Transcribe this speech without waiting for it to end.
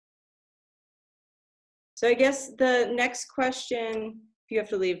So I guess the next question, if you have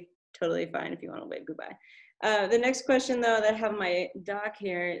to leave, totally fine if you want to wave goodbye. The next question though that I have on my doc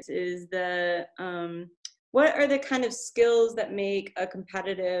here is the, what are the kind of skills that make a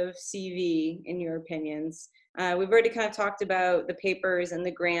competitive CV in your opinions? We've already kind of talked about the papers and the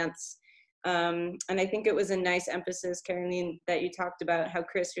grants. And I think it was a nice emphasis, Caroline, that you talked about how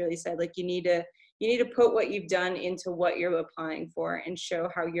Chris really said, like, you need to put what you've done into what you're applying for and show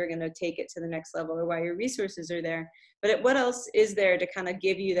how you're going to take it to the next level or why your resources are there. But what else is there to kind of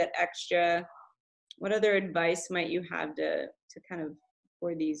give you that extra, what other advice might you have to kind of,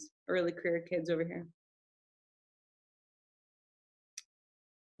 for these early career kids over here?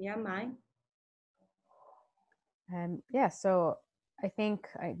 Yeah, Mai? Yeah, so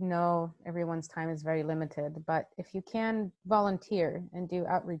I know everyone's time is very limited, but if you can volunteer and do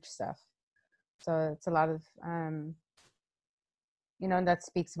outreach stuff, so it's a lot of, you know, that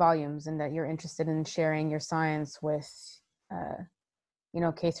speaks volumes, and that you're interested in sharing your science with, you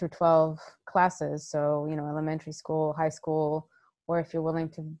know, K through 12 classes. So, you know, elementary school, high school, or if you're willing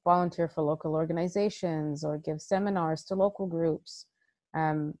to volunteer for local organizations or give seminars to local groups,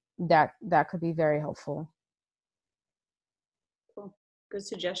 that could be very helpful. Cool. Good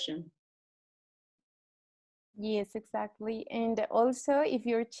suggestion. Yes, exactly. And also, if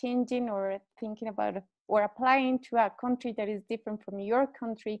you're changing or thinking about or applying to a country that is different from your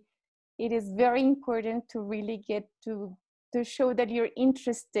country, it is very important to really get to show that you're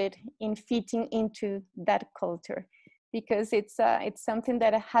interested in fitting into that culture, because it's something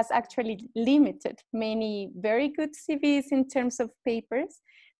that has actually limited many very good CVs in terms of papers,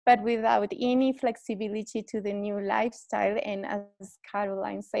 but without any flexibility to the new lifestyle. And as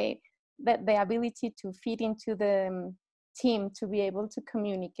Caroline said, that the ability to fit into the team, to be able to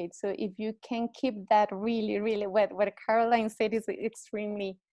communicate. So if you can keep that really, really, what Caroline said is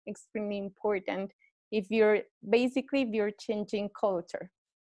extremely, extremely important if you're changing culture.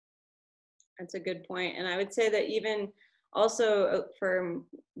 That's a good point. And I would say that even also for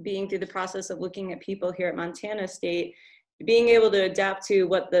being through the process of looking at people here at Montana State, being able to adapt to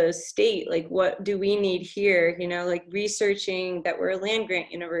what the state, like what do we need here, you know, like researching that we're a land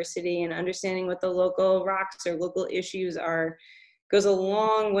grant university and understanding what the local rocks or local issues are goes a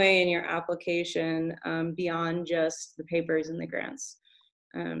long way in your application, beyond just the papers and the grants.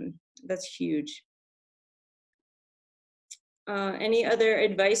 That's huge. Any other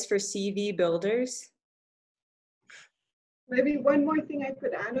advice for CV builders? Maybe one more thing I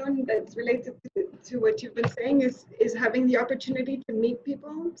could add on that's related to what you've been saying is having the opportunity to meet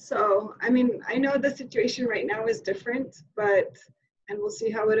people. So, I mean, I know the situation right now is different, and we'll see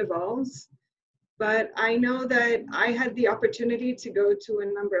how it evolves. But I know that I had the opportunity to go to a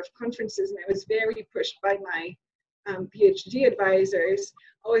number of conferences, and I was very pushed by my PhD advisors,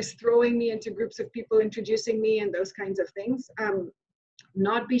 always throwing me into groups of people, introducing me and those kinds of things.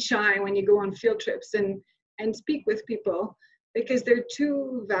 Not be shy when you go on field trips and speak with people, because there are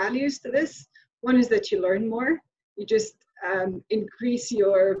two values to this. One is that you learn more. You just increase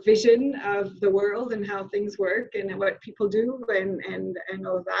your vision of the world and how things work and what people do and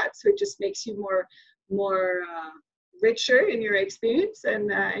all of that. So it just makes you more richer in your experience and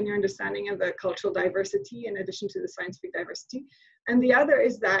your understanding of the cultural diversity in addition to the scientific diversity. And the other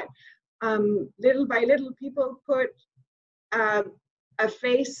is that little by little people put a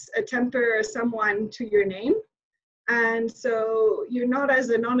face, a temper, or someone to your name. And so you're not as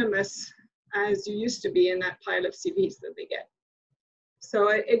anonymous as you used to be in that pile of CVs that they get. So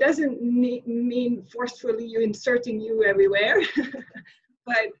it doesn't mean forcefully you inserting you everywhere,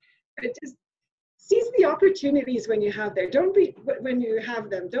 but it just seize the opportunities when you have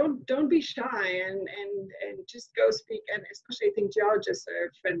them. Don't be shy and just go speak. And especially I think geologists are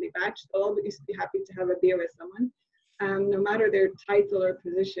a friendly batch. They'll always be happy to have a beer with someone. No matter their title or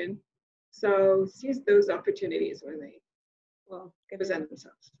position. So seize those opportunities when they present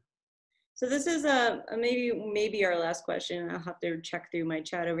themselves. So this is maybe our last question. I'll have to check through my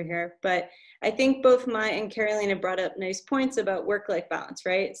chat over here. But I think both Mai and Caroline have brought up nice points about work-life balance,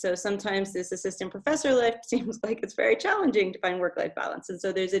 right? So sometimes this assistant professor life seems like it's very challenging to find work-life balance. And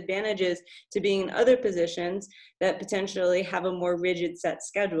so there's advantages to being in other positions that potentially have a more rigid set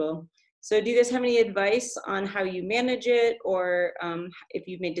schedule. So do you guys have any advice on how you manage it, or if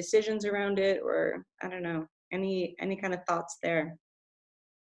you've made decisions around it, or I don't know, any kind of thoughts there?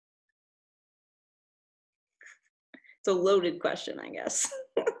 It's a loaded question, I guess.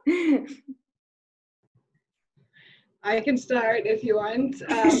 I can start if you want.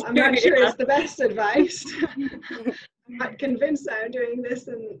 I'm not sure it's the best advice. I'm not convinced that I'm doing this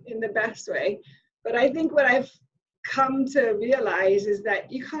in the best way. But I think what I've come to realize is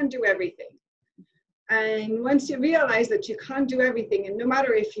that you can't do everything. And once you realize that you can't do everything, and no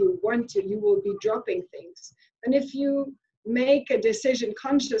matter if you want to, you will be dropping things. And if you make a decision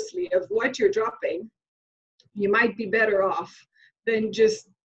consciously of what you're dropping, you might be better off than just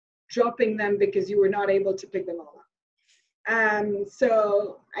dropping them because you were not able to pick them all up.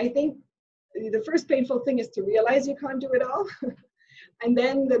 So I think the first painful thing is to realize you can't do it all. And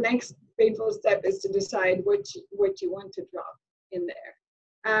then the next painful step is to decide what you want to drop in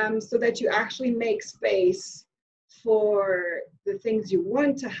there, so that you actually make space for the things you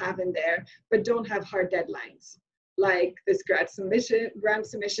want to have in there, but don't have hard deadlines, like this grant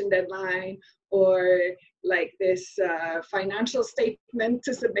submission deadline, or like this financial statement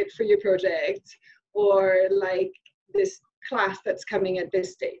to submit for your project, or like this class that's coming at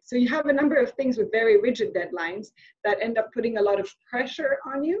this date. So you have a number of things with very rigid deadlines that end up putting a lot of pressure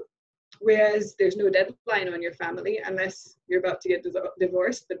on you, whereas there's no deadline on your family unless you're about to get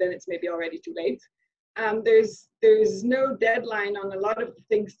divorced, but then it's maybe already too late. There's no deadline on a lot of the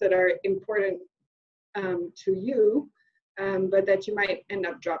things that are important to you, but that you might end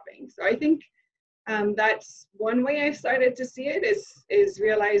up dropping. So I think that's one way I've started to see it, is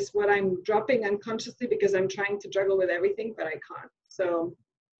realize what I'm dropping unconsciously because I'm trying to juggle with everything, but I can't. So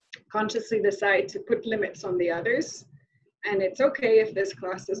consciously decide to put limits on the others. And it's okay if this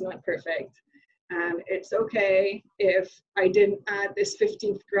class is not perfect. It's okay if I didn't add this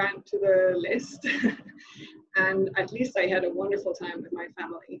 15th grant to the list. And at least I had a wonderful time with my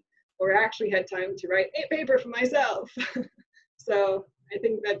family, or I actually had time to write a paper for myself. So I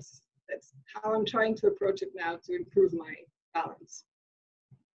think that's how I'm trying to approach it now to improve my balance.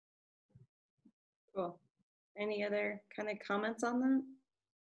 Cool. Any other kind of comments on that?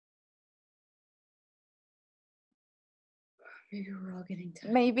 Maybe we're all getting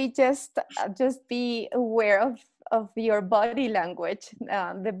tired. Maybe just be aware of your body language.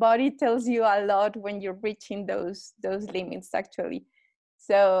 The body tells you a lot when you're reaching those limits, actually.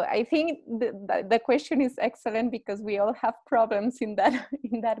 So I think the question is excellent because we all have problems in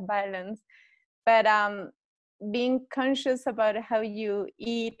that balance. But being conscious about how you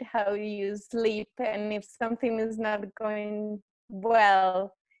eat, how you sleep, and if something is not going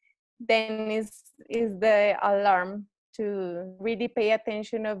well, then is the alarm to really pay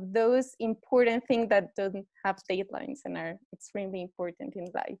attention of those important things that don't have deadlines and are extremely important in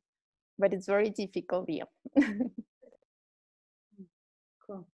life. But it's very difficult, yeah.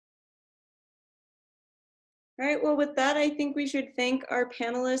 Cool. All right, well, with that, I think we should thank our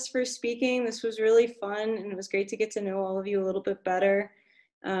panelists for speaking. This was really fun, and it was great to get to know all of you a little bit better.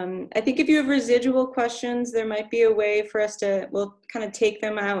 I think if you have residual questions, there might be a way for us to, we'll kind of take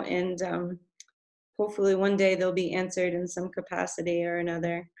them out, and hopefully one day they'll be answered in some capacity or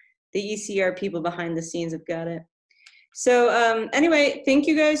another. The ECR people behind the scenes have got it. So anyway, thank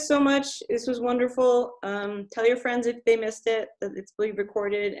you guys so much. This was wonderful. Tell your friends if they missed it, that it's being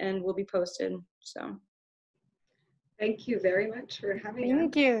recorded and will be posted. So. Thank you very much for having us.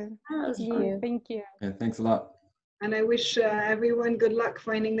 Thank you. Thank you. Thank you. Yeah, thanks a lot. And I wish everyone good luck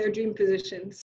finding their dream positions.